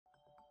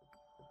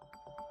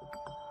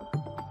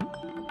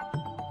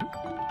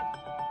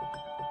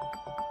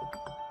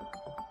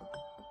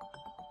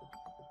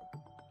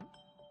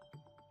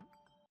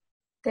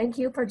Thank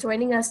you for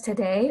joining us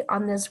today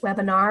on this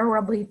webinar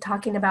where we'll be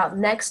talking about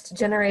next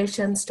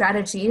generation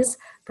strategies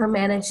for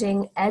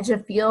managing edge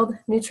of field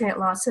nutrient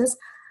losses.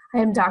 I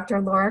am Dr.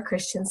 Laura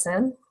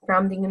Christensen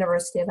from the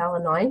University of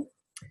Illinois.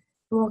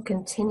 We'll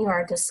continue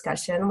our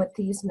discussion with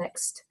these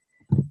next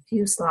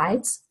few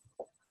slides.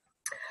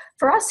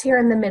 For us here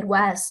in the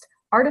Midwest,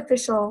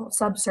 artificial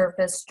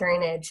subsurface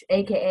drainage,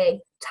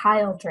 aka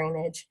tile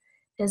drainage,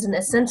 is an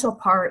essential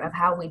part of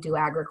how we do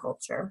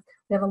agriculture.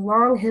 We have a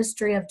long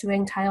history of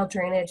doing tile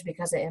drainage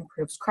because it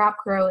improves crop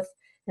growth,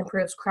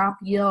 improves crop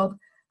yield,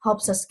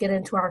 helps us get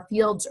into our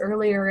fields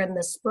earlier in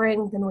the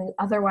spring than we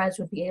otherwise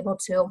would be able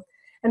to,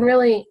 and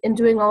really, in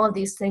doing all of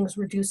these things,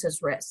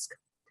 reduces risk.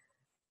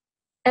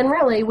 And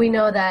really, we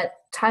know that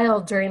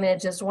tile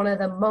drainage is one of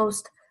the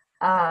most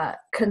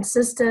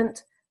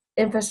consistent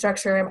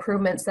infrastructure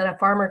improvements that a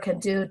farmer can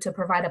do to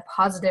provide a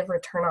positive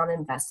return on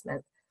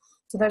investment.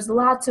 So there's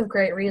lots of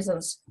great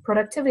reasons,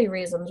 productivity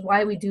reasons,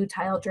 why we do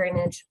tile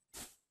drainage.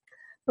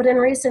 But in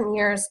recent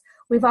years,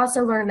 we've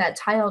also learned that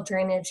tile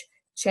drainage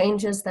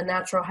changes the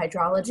natural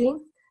hydrology.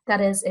 That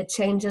is, it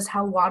changes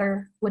how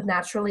water would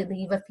naturally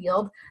leave a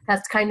field.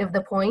 That's kind of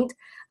the point.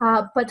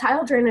 But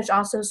tile drainage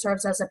also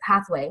serves as a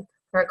pathway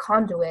or a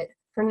conduit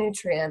for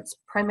nutrients,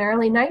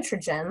 primarily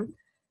nitrogen,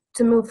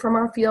 to move from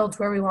our fields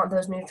where we want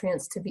those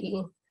nutrients to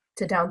be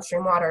to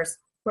downstream waters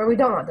where we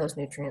don't want those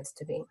nutrients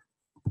to be.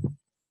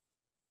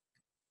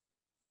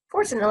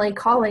 Fortunately,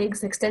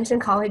 extension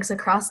colleagues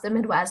across the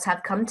Midwest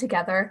have come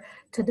together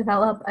to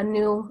develop a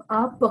new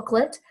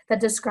booklet that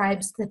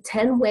describes the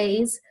 10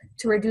 ways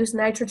to reduce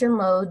nitrogen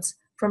loads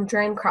from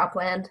drained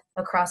cropland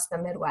across the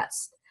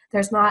Midwest.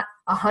 There's not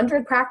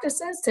 100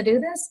 practices to do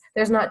this.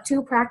 There's not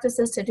 2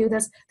 practices to do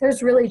this.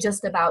 There's really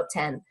just about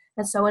 10.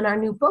 And so in our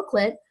new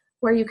booklet,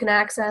 where you can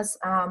access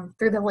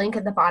through the link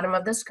at the bottom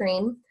of the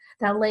screen,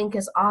 that link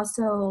is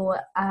also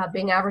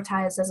being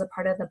advertised as a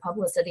part of the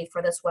publicity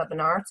for this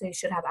webinar, so you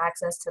should have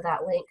access to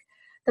that link.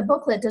 The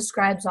booklet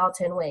describes all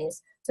 10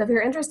 ways. So if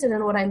you're interested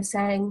in what I'm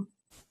saying,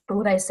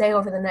 what I say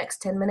over the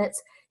next 10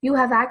 minutes, you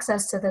have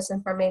access to this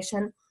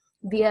information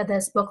via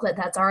this booklet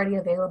that's already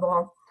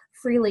available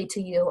freely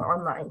to you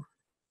online.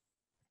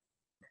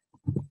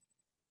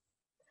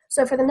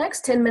 So for the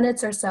next 10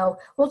 minutes or so,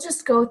 we'll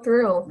just go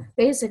through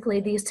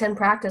basically these 10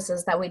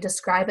 practices that we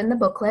describe in the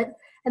booklet.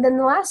 And then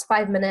the last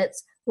 5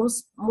 minutes,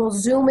 we'll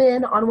zoom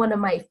in on one of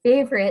my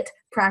favorite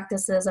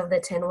practices of the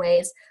 10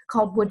 ways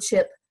called wood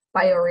chip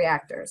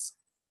bioreactors.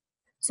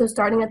 So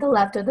starting at the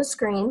left of the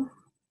screen,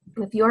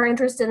 if you are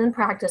interested in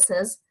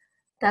practices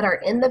that are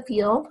in the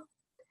field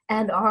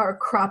and are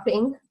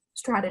cropping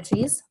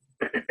strategies,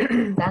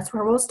 that's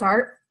where we'll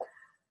start.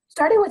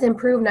 Starting with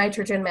improved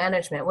nitrogen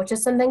management, which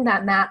is something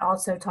that Matt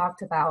also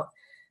talked about.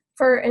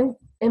 For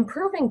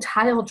improving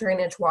tile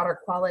drainage water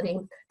quality,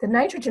 the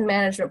nitrogen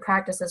management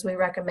practices we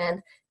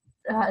recommend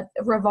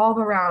revolve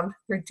around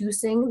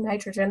reducing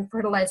nitrogen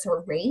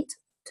fertilizer rate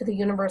to the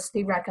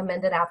university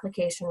recommended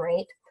application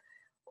rate,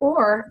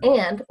 or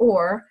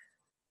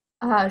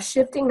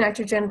shifting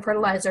nitrogen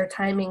fertilizer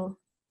timing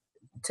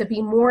to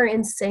be more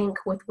in sync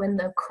with when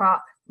the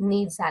crop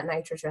needs that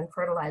nitrogen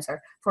fertilizer.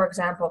 For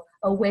example,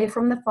 away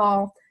from the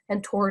fall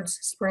and towards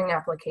spring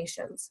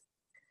applications.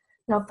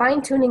 Now,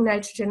 fine-tuning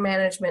nitrogen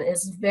management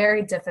is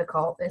very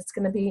difficult. It's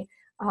going to be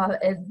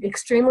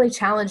extremely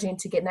challenging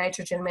to get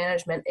nitrogen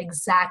management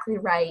exactly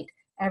right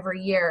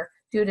every year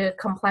due to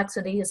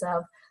complexities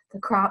of the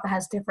crop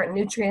has different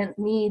nutrient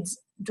needs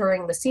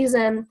during the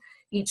season.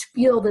 Each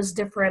field is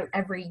different.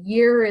 Every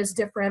year is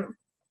different.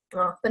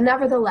 But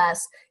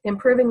nevertheless,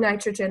 improving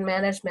nitrogen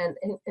management,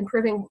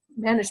 improving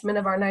management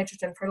of our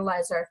nitrogen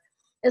fertilizer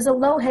is a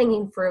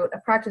low-hanging fruit, a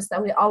practice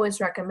that we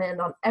always recommend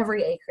on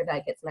every acre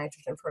that gets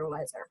nitrogen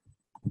fertilizer.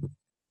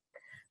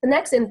 The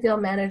next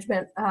infield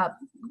management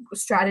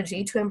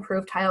strategy to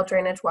improve tile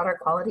drainage water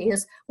quality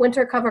is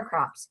winter cover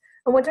crops.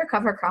 A winter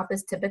cover crop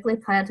is typically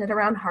planted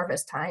around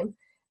harvest time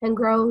and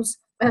grows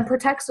and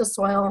protects the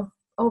soil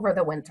over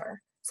the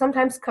winter.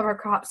 Sometimes cover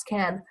crops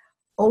can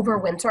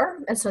overwinter,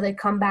 and so they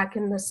come back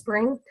in the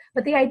spring.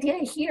 But the idea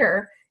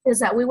here is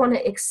that we want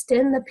to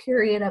extend the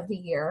period of the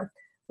year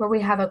where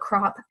we have a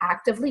crop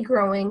actively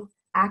growing,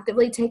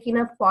 actively taking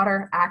up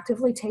water,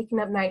 actively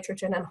taking up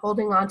nitrogen and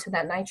holding on to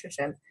that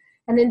nitrogen.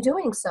 And in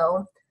doing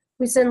so,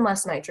 we send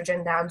less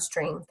nitrogen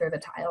downstream through the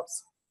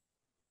tiles.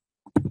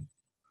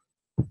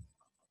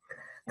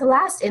 The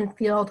last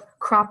infield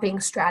cropping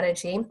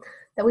strategy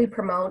that we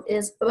promote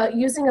is about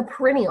using a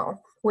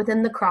perennial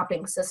within the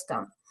cropping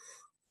system.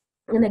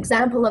 An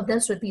example of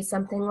this would be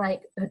something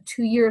like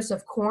 2 years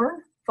of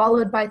corn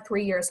followed by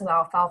 3 years of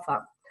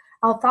alfalfa.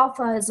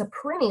 Alfalfa is a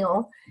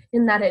perennial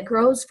in that it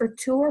grows for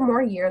 2 or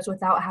more years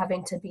without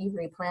having to be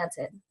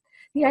replanted.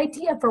 The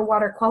idea for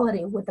water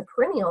quality with the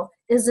perennial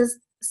is the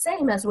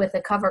same as with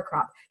the cover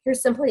crop. You're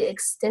simply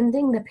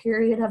extending the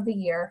period of the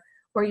year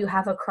where you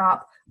have a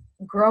crop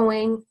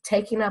growing,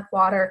 taking up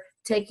water,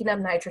 taking up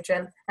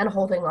nitrogen, and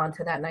holding on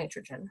to that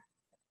nitrogen.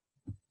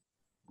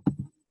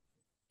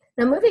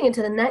 Now moving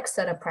into the next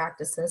set of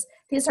practices,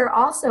 these are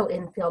also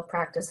in-field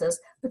practices,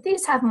 but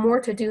these have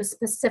more to do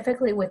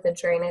specifically with the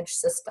drainage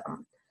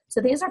system. So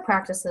these are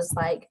practices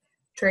like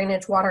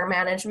drainage water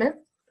management,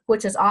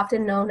 which is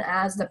often known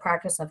as the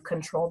practice of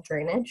controlled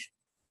drainage.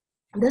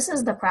 This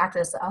is the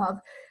practice of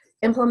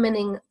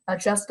implementing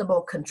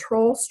adjustable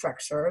control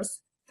structures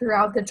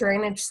throughout the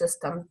drainage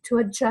system to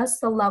adjust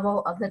the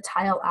level of the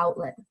tile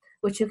outlet,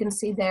 which you can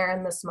see there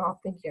in the small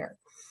figure.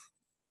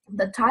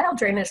 The tile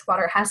drainage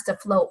water has to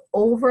flow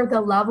over the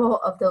level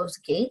of those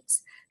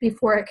gates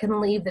before it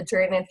can leave the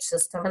drainage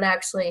system and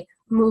actually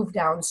move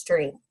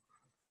downstream.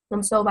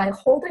 And so by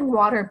holding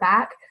water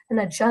back and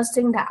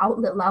adjusting the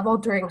outlet level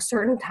during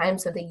certain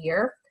times of the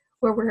year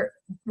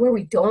where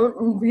we don't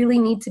really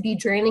need to be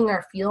draining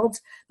our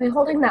fields, by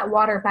holding that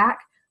water back,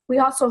 we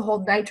also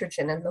hold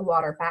nitrogen in the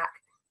water back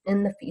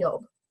in the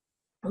field.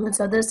 And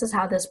so this is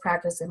how this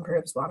practice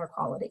improves water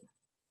quality.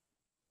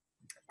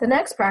 The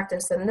next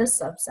practice in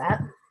this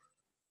subset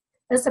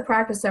is the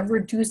practice of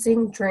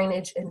reducing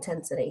drainage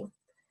intensity.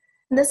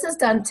 And this is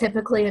done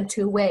typically in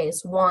two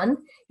ways. One,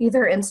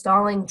 either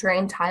installing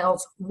drain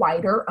tiles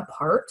wider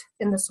apart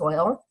in the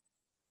soil,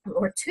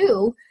 or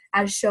two,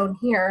 as shown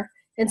here,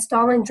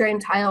 installing drain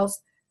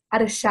tiles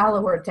at a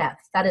shallower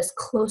depth that is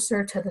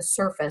closer to the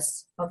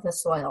surface of the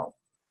soil.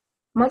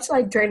 Much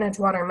like drainage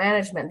water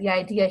management, the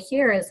idea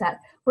here is that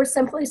we're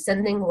simply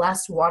sending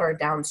less water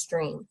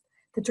downstream.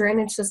 The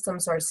drainage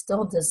systems are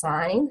still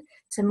designed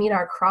to meet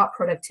our crop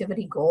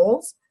productivity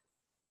goals,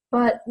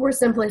 but we're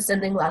simply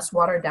sending less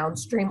water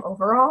downstream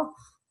overall,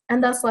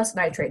 and thus less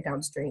nitrate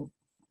downstream.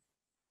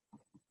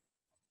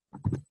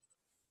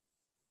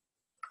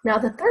 Now,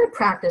 the third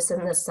practice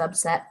in this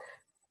subset,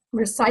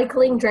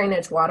 recycling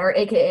drainage water,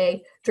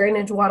 aka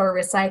drainage water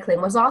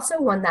recycling, was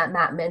also one that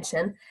Matt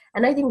mentioned,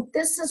 and I think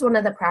this is one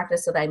of the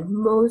practices that I'm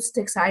most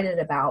excited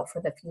about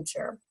for the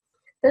future.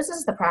 This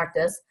is the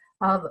practice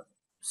of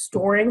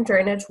storing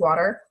drainage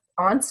water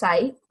on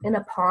site in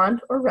a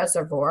pond or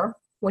reservoir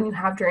when you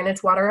have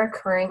drainage water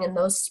occurring in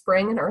those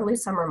spring and early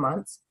summer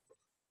months.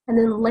 And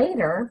then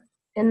later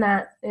in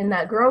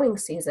that growing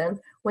season,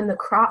 when the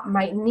crop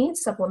might need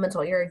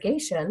supplemental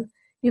irrigation,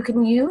 you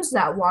can use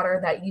that water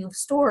that you've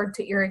stored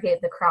to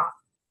irrigate the crop.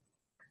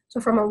 So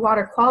from a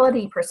water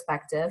quality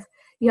perspective,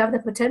 you have the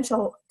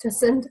potential to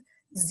send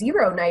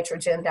zero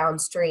nitrogen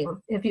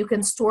downstream if you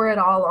can store it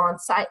all on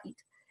site.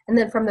 And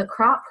then from the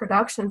crop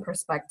production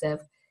perspective,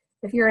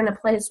 if you're in a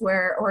place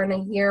where, or in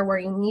a year where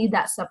you need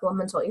that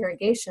supplemental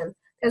irrigation,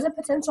 there's a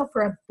potential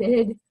for a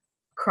big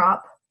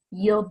crop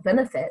yield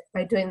benefit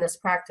by doing this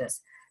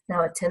practice.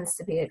 Now, it tends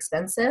to be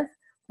expensive,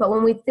 but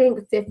when we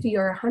think 50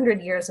 or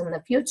 100 years in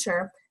the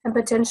future and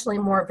potentially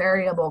more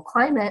variable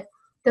climate,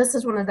 this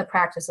is one of the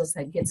practices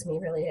that gets me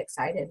really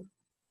excited.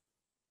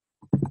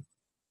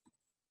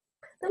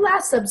 The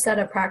last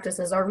subset of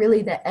practices are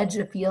really the edge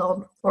of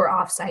field or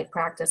offsite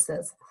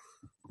practices.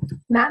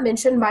 Matt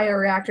mentioned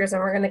bioreactors,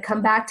 and we're going to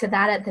come back to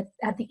that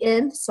at the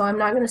end, so I'm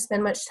not going to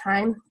spend much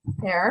time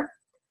there.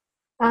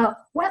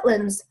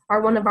 Wetlands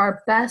are one of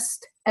our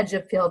best edge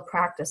of field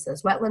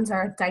practices. Wetlands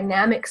are a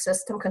dynamic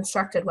system,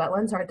 constructed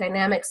wetlands are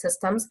dynamic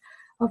systems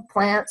of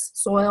plants,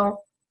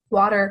 soil,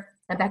 water,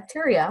 and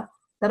bacteria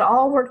that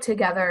all work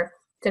together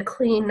to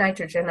clean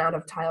nitrogen out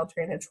of tile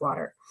drainage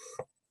water.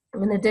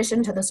 In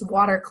addition to this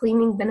water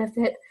cleaning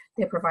benefit,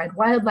 they provide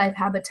wildlife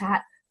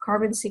habitat,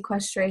 carbon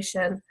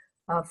sequestration,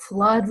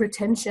 flood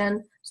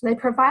retention, so they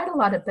provide a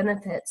lot of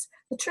benefits.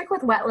 The trick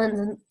with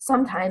wetlands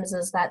sometimes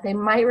is that they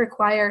might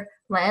require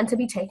land to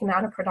be taken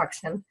out of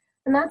production,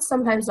 and that's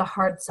sometimes a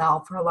hard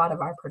sell for a lot of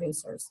our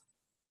producers.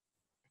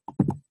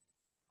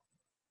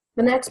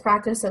 The next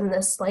practice in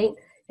this slate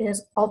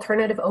is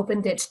alternative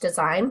open ditch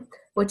design,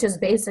 which is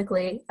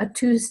basically a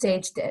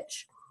two-stage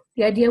ditch.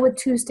 The idea with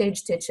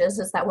two-stage ditches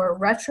is that we're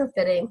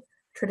retrofitting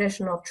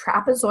traditional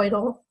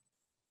trapezoidal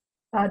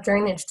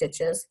drainage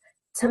ditches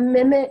to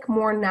mimic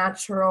more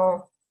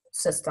natural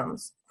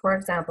systems. For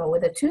example,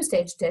 with a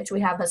two-stage ditch, we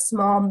have a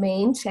small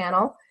main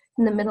channel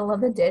in the middle of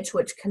the ditch,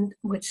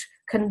 which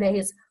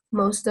conveys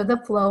most of the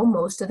flow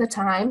most of the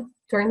time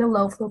during the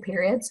low flow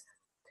periods.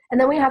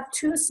 And then we have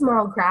two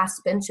small grass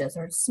benches,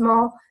 or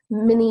small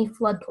mini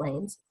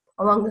floodplains,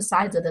 along the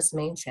sides of this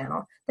main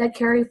channel that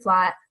carry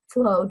flat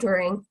flow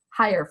during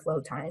higher flow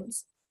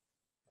times.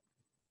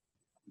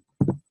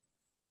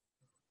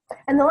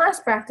 And the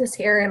last practice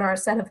here in our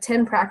set of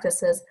 10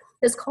 practices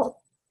is called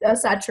a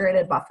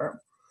saturated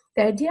buffer.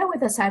 The idea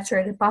with a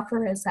saturated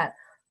buffer is that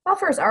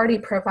buffers already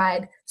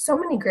provide so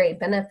many great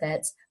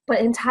benefits, but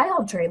in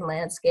tile drain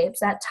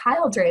landscapes, that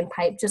tile drain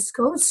pipe just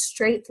goes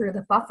straight through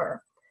the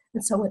buffer.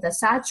 And so with a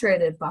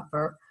saturated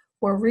buffer,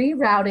 we're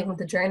rerouting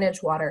the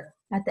drainage water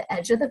at the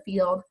edge of the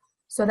field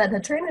so that the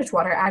drainage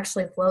water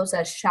actually flows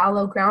as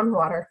shallow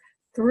groundwater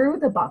through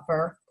the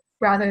buffer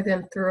rather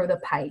than through the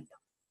pipe.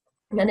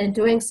 And in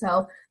doing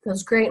so,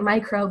 those great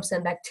microbes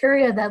and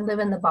bacteria that live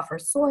in the buffer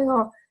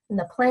soil and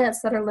the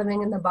plants that are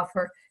living in the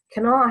buffer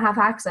can all have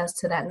access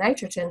to that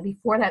nitrogen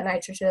before that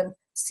nitrogen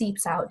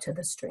seeps out to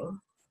the stream.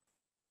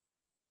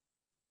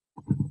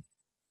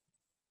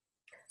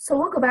 So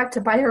we'll go back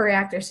to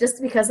bioreactors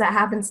just because that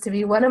happens to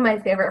be one of my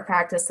favorite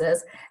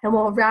practices, and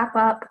we'll wrap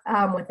up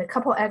with a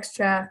couple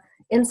extra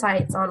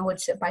insights on wood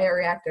chip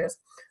bioreactors.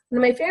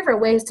 One of my favorite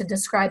ways to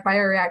describe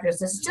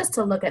bioreactors is just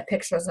to look at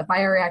pictures of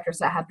bioreactors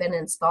that have been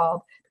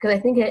installed, because I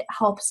think it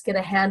helps get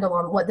a handle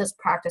on what this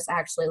practice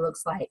actually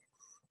looks like.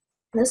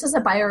 This is a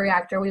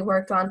bioreactor we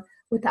worked on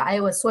with the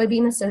Iowa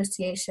Soybean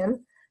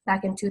Association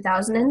back in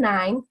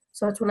 2009,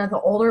 so it's one of the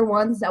older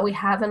ones that we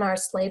have in our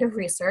slate of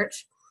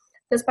research.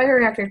 This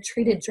bioreactor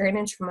treated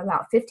drainage from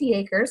about 50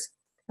 acres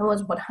and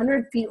was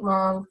 100 feet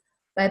long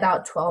by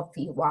about 12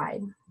 feet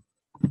wide.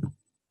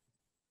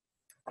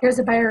 Here's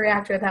a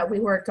bioreactor that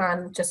we worked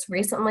on just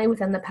recently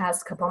within the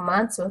past couple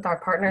months with our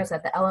partners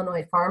at the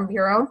Illinois Farm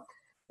Bureau.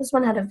 This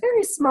one had a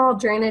very small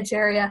drainage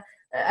area.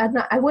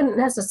 I wouldn't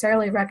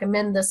necessarily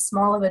recommend this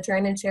small of a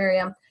drainage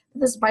area.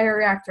 This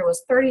bioreactor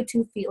was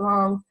 32 feet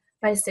long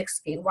by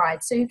 6 feet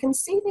wide. So you can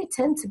see they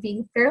tend to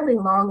be fairly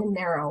long and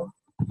narrow.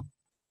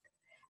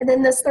 And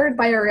then this third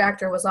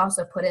bioreactor was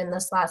also put in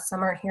this last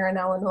summer here in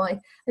Illinois.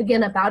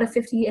 Again, about a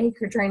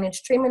 50-acre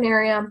drainage treatment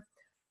area,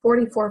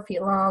 44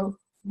 feet long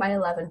by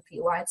 11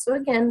 feet wide. So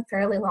again,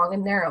 fairly long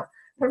and narrow,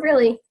 but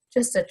really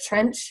just a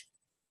trench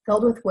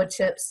filled with wood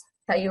chips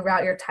that you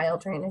route your tile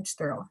drainage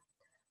through.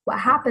 What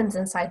happens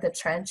inside the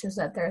trench is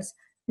that there's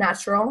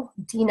natural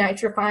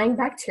denitrifying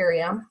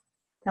bacteria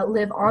that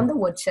live on the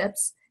wood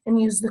chips and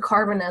use the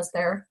carbon as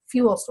their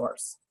fuel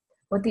source.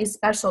 What these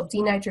special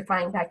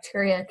denitrifying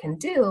bacteria can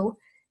do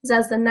is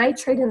as the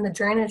nitrate in the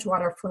drainage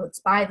water floats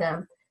by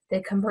them,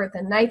 they convert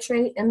the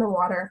nitrate in the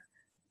water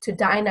to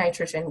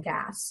dinitrogen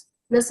gas.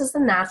 This is the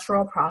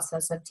natural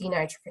process of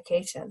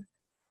denitrification.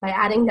 By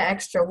adding the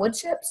extra wood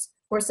chips,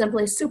 we're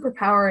simply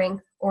superpowering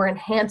or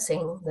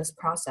enhancing this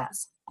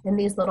process in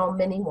these little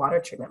mini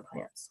water treatment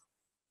plants.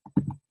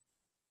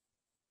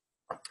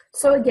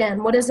 So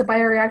again, what is a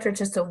bioreactor?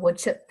 Just a wood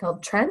chip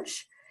filled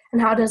trench. And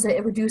how does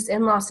it reduce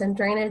in-loss and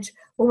drainage?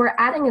 Well, we're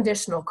adding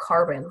additional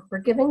carbon. We're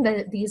giving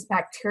these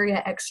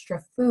bacteria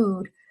extra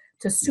food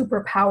to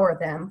superpower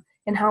them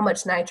and how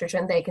much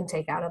nitrogen they can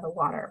take out of the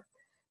water.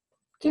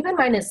 Keep in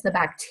mind it's the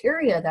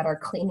bacteria that are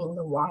cleaning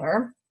the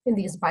water in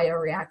these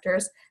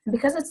bioreactors. And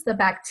because it's the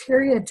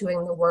bacteria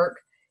doing the work,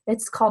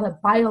 it's called a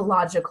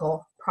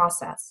biological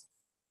process.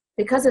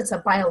 Because it's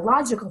a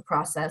biological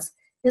process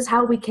is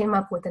how we came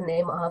up with the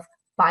name of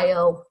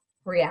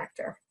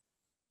bioreactor.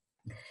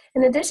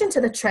 In addition to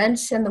the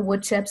trench and the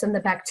wood chips and the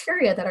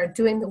bacteria that are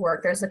doing the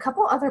work, there's a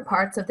couple other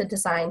parts of the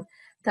design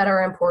that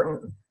are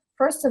important.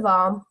 First of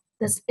all,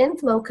 this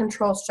inflow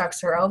control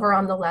structure over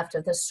on the left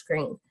of the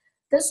screen.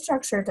 This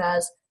structure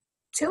does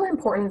two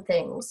important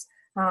things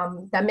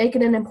that make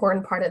it an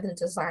important part of the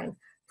design.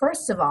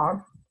 First of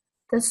all,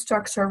 this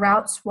structure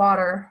routes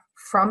water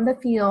from the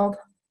field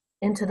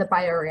into the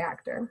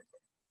bioreactor.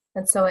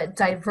 And so it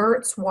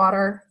diverts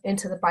water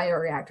into the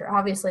bioreactor.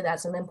 Obviously,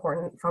 that's an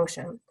important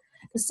function.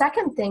 The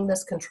second thing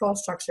this control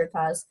structure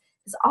does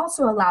is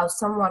also allow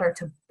some water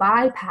to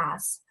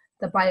bypass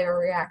the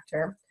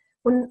bioreactor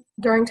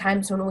during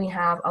times when we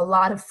have a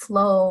lot of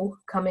flow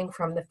coming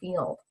from the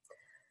field.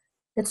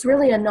 It's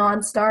really a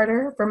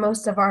non-starter for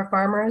most of our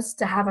farmers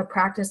to have a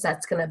practice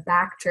that's going to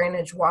back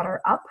drainage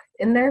water up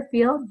in their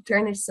field.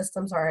 Drainage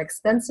systems are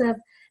expensive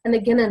and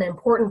again, an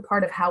important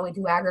part of how we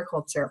do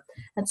agriculture.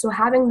 And so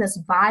having this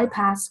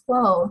bypass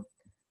flow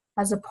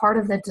as a part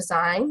of the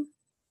design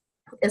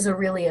is a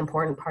really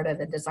important part of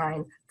the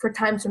design for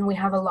times when we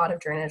have a lot of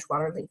drainage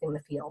water leaving the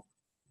field.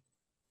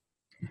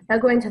 Now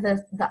going to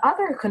the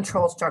other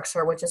control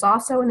structure, which is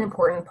also an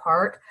important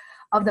part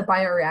of the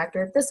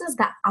bioreactor, this is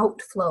the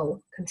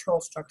outflow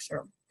control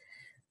structure.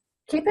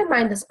 Keep in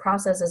mind this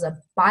process is a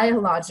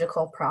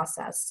biological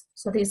process.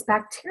 So these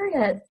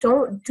bacteria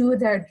don't do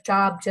their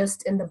job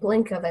just in the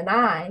blink of an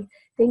eye.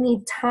 They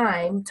need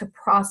time to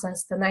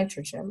process the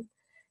nitrogen.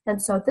 And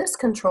so this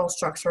control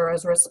structure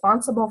is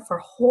responsible for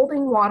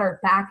holding water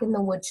back in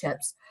the wood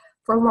chips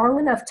for long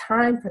enough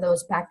time for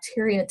those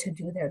bacteria to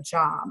do their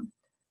job.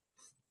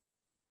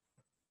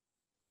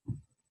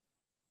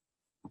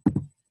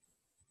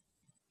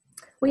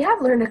 We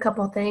have learned a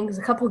couple things,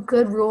 a couple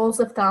good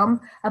rules of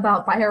thumb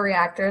about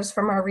bioreactors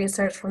from our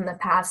research from the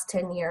past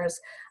 10 years.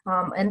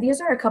 And these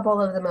are a couple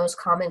of the most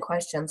common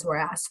questions we're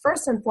asked.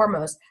 First and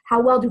foremost,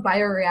 how well do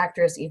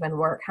bioreactors even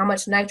work? How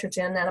much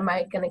nitrogen am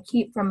I going to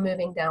keep from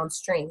moving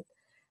downstream?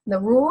 The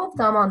rule of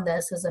thumb on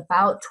this is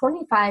about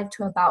 25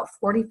 to about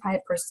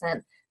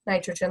 45%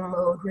 nitrogen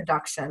load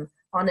reduction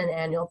on an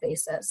annual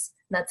basis.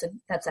 That's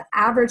an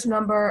average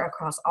number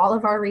across all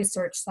of our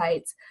research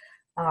sites.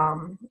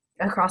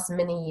 Across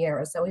many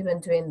years that we've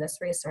been doing this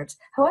research.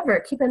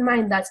 However, keep in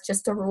mind that's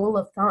just a rule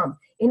of thumb.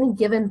 Any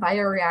given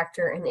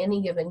bioreactor in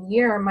any given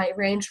year might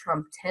range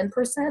from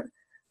 10%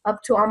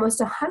 up to almost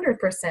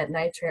 100%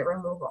 nitrate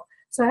removal.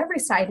 So every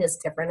site is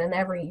different and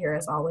every year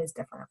is always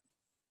different.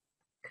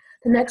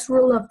 The next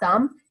rule of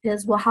thumb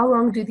is, well, how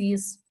long do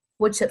these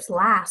wood chips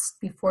last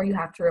before you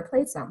have to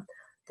replace them?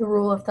 The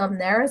rule of thumb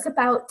there is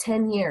about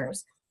 10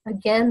 years.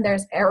 Again,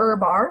 there's error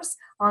bars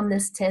on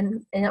this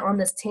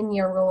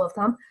 10-year rule of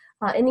thumb,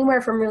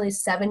 anywhere from really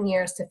 7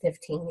 years to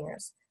 15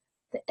 years.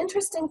 The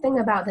interesting thing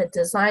about the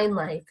design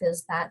life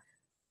is that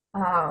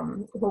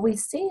what we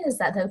see is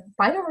that the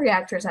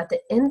bioreactors at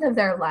the end of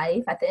their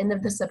life, at the end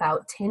of this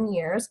about 10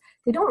 years,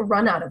 they don't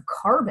run out of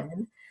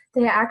carbon.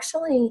 They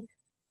actually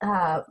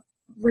have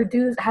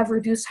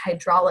reduced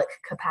hydraulic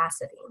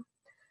capacity.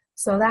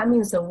 So that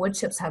means the wood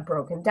chips have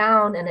broken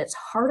down and it's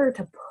harder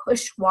to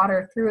push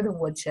water through the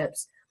wood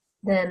chips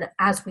than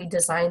as we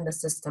design the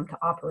system to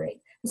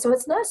operate. And so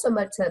it's not so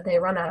much that they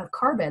run out of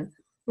carbon,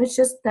 it's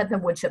just that the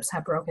wood chips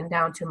have broken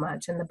down too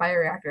much and the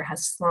bioreactor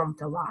has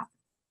slumped a lot.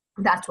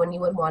 That's when you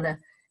would want to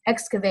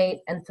excavate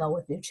and fill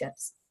with new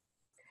chips.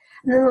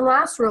 And then the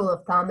last rule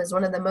of thumb is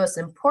one of the most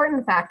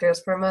important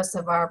factors for most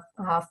of our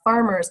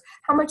farmers.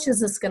 How much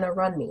is this going to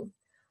run me?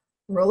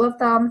 Rule of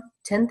thumb,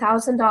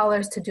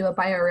 $10,000 to do a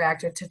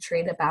bioreactor to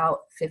treat about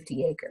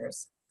 50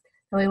 acres.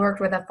 And we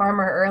worked with a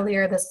farmer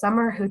earlier this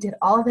summer who did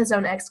all of his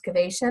own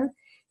excavation.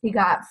 He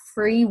got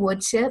free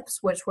wood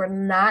chips, which were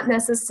not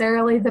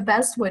necessarily the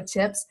best wood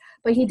chips,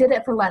 but he did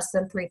it for less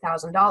than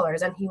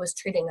 $3,000 and he was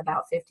treating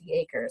about 50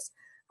 acres.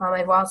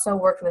 I've also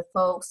worked with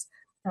folks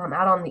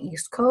out on the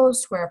East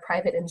Coast where a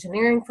private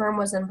engineering firm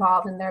was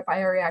involved in their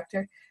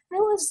bioreactor. And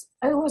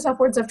it was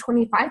upwards of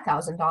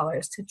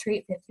 $25,000 to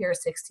treat 50 or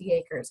 60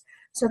 acres.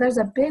 So there's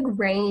a big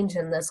range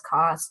in this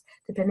cost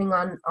depending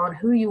on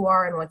who you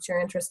are and what you're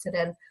interested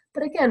in.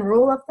 But again,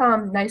 rule of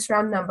thumb, nice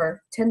round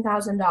number,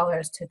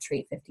 $10,000 to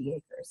treat 50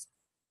 acres.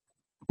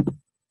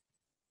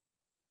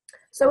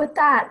 So with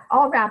that,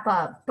 I'll wrap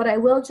up, but I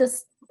will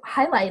just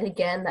highlight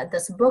again that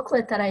this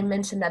booklet that I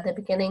mentioned at the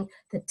beginning,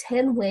 the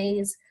 10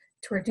 ways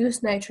to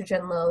reduce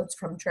nitrogen loads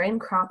from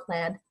drained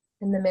cropland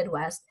in the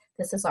Midwest,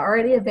 this is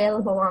already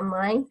available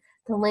online.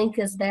 The link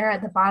is there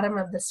at the bottom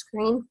of the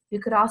screen. You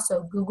could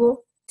also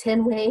Google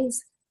 10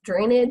 ways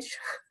drainage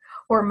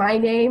or my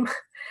name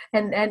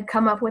and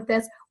come up with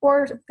this,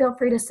 or feel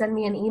free to send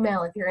me an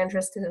email if you're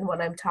interested in what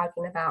I'm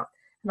talking about,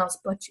 and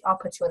I'll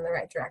put you in the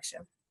right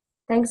direction.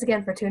 Thanks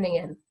again for tuning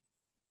in.